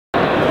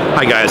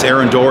Hi guys,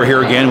 Aaron Dorr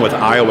here again with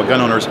Iowa Gun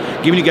Owners,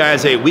 giving you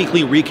guys a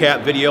weekly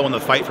recap video on the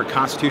fight for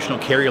constitutional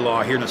carry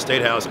law here in the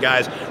State House.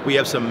 Guys, we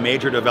have some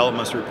major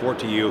developments to report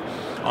to you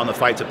on the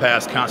fight to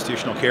pass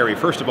constitutional carry.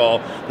 First of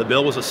all, the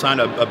bill was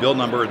assigned a bill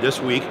number this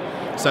week.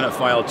 Senate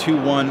File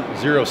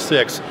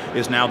 2106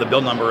 is now the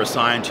bill number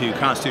assigned to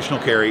constitutional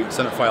carry,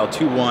 Senate File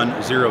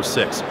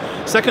 2106.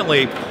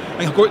 Secondly,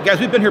 guys,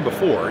 we've been here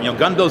before.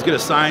 Gun bills get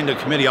assigned to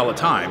committee all the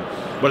time.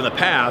 But in the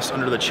past,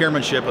 under the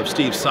chairmanship of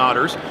Steve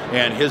Sodders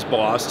and his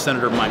boss,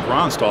 Senator Mike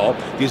Ronstall,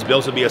 these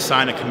bills would be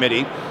assigned a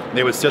committee.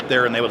 They would sit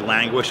there and they would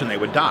languish and they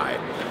would die.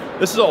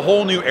 This is a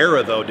whole new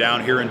era, though,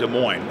 down here in Des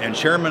Moines. And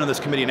chairman of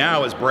this committee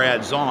now is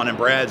Brad Zahn, and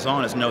Brad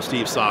Zahn is no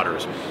Steve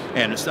Sodders.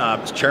 And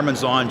Chairman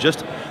Zahn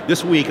just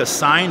this week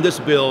assigned this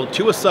bill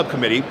to a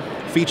subcommittee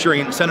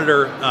featuring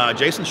Senator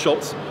Jason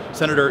Schultz,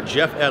 Senator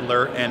Jeff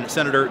Edler, and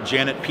Senator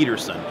Janet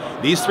Peterson.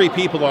 These three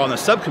people are on the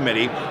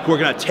subcommittee who are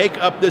going to take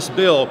up this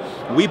bill,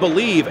 we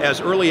believe, as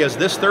early as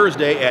this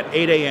Thursday at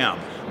 8 a.m.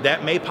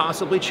 That may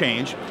possibly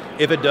change.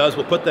 If it does,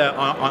 we'll put that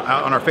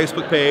on our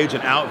Facebook page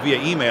and out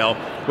via email.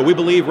 But we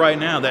believe right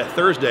now that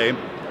Thursday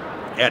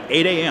at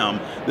 8 a.m.,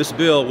 this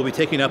bill will be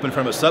taken up in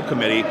front of a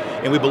subcommittee,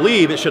 and we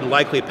believe it should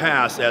likely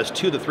pass, as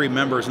two of the three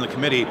members in the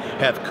committee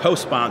have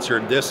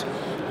co-sponsored this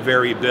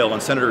very bill.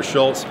 And Senator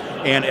Schultz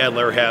and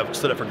Edler have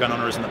stood up for gun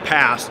owners in the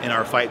past in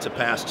our fight to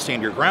pass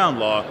stand your ground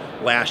law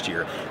last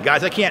year.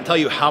 Guys, I can't tell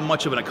you how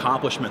much of an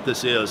accomplishment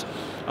this is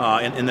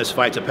in this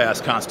fight to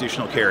pass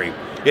constitutional carry.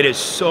 It is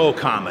so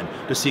common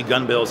to see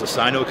gun bills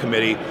assigned to a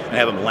committee and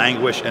have them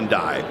languish and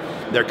die.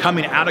 They're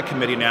coming out of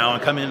committee now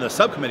and coming into the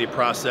subcommittee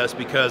process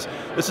because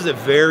this is a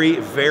very,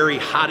 very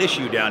hot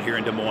issue down here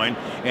in Des Moines,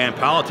 and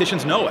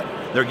politicians know it.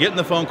 They're getting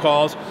the phone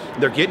calls,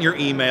 they're getting your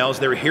emails,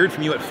 they're hearing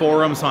from you at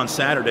forums on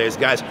Saturdays.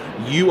 Guys,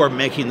 you are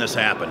making this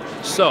happen.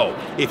 So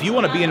if you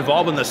want to be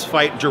involved in this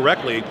fight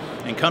directly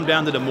and come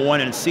down to Des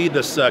Moines and see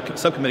this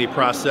subcommittee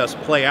process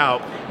play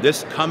out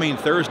this coming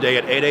Thursday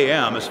at 8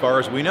 a.m., as far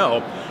as we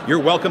know, you're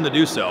welcome to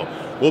do so.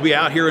 We'll be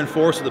out here in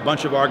force with a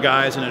bunch of our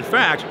guys, and in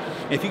fact,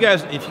 if you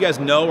guys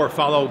know or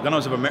follow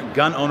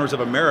Gun Owners of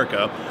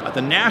America at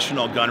the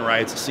national gun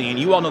rights scene,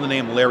 you all know the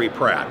name Larry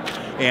Pratt.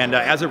 And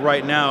as of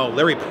right now,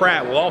 Larry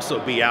Pratt will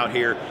also be out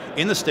here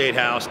in the State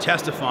House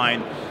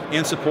testifying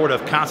in support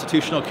of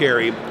constitutional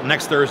carry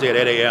next Thursday at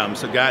 8 a.m.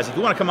 So guys, if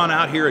you want to come on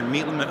out here and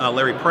meet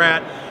Larry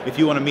Pratt, if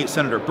you want to meet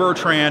Senator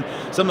Bertrand,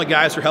 some of the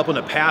guys who are helping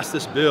to pass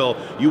this bill,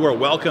 you are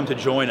welcome to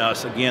join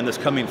us again this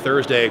coming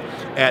Thursday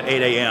at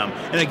 8 a.m.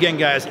 And again,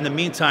 guys, in the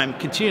meantime,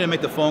 continue to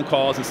make the phone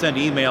calls and send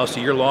emails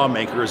to your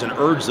lawmakers and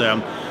urge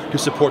them to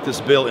support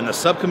this bill in the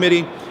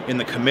subcommittee, in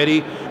the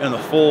committee, and on the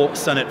full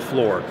Senate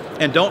floor.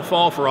 And don't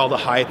fall for all the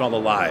hype and all the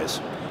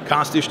lies.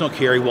 Constitutional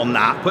carry will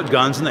not put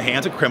guns in the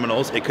hands of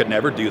criminals. It could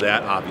never do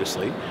that,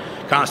 obviously.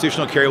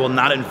 Constitutional carry will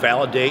not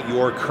invalidate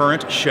your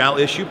current shall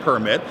issue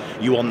permit.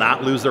 You will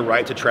not lose the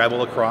right to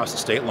travel across the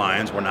state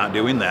lines. We're not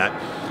doing that.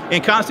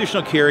 And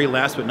constitutional carry,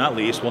 last but not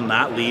least, will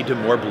not lead to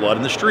more blood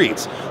in the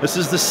streets. This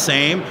is the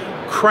same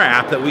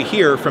crap that we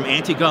hear from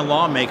anti-gun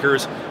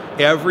lawmakers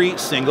every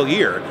single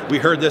year. We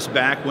heard this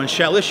back when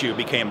shall issue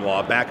became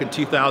law back in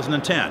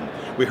 2010.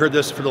 We heard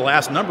this for the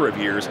last number of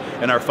years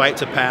in our fight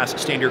to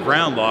pass stand your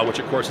ground law, which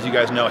of course, as you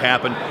guys know,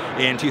 happened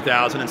in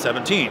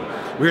 2017.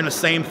 We're hearing the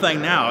same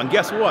thing now, and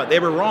guess what? They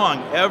were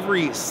wrong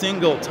every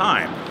single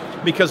time,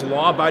 because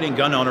law-abiding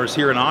gun owners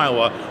here in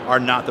Iowa are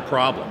not the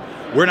problem.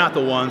 We're not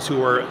the ones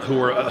who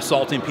are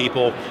assaulting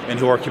people and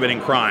who are committing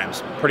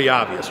crimes. Pretty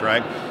obvious,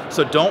 right?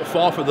 So don't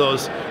fall for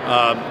those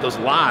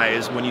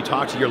lies when you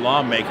talk to your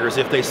lawmakers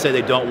if they say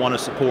they don't want to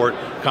support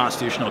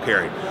constitutional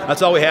carry.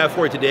 That's all we have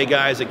for you today,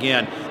 guys.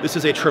 Again, this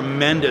is a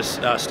tremendous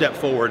step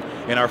forward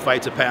in our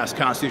fight to pass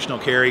constitutional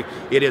carry.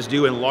 It is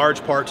due in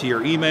large part to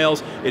your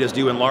emails. It is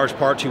due in large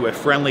part to a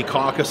friendly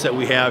caucus that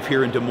we have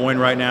here in Des Moines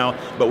right now,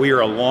 but we are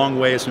a long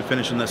ways from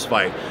finishing this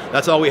fight.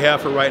 That's all we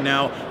have for right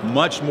now.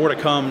 Much more to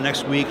come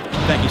next week.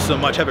 Thank you so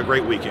much. Have a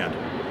great weekend.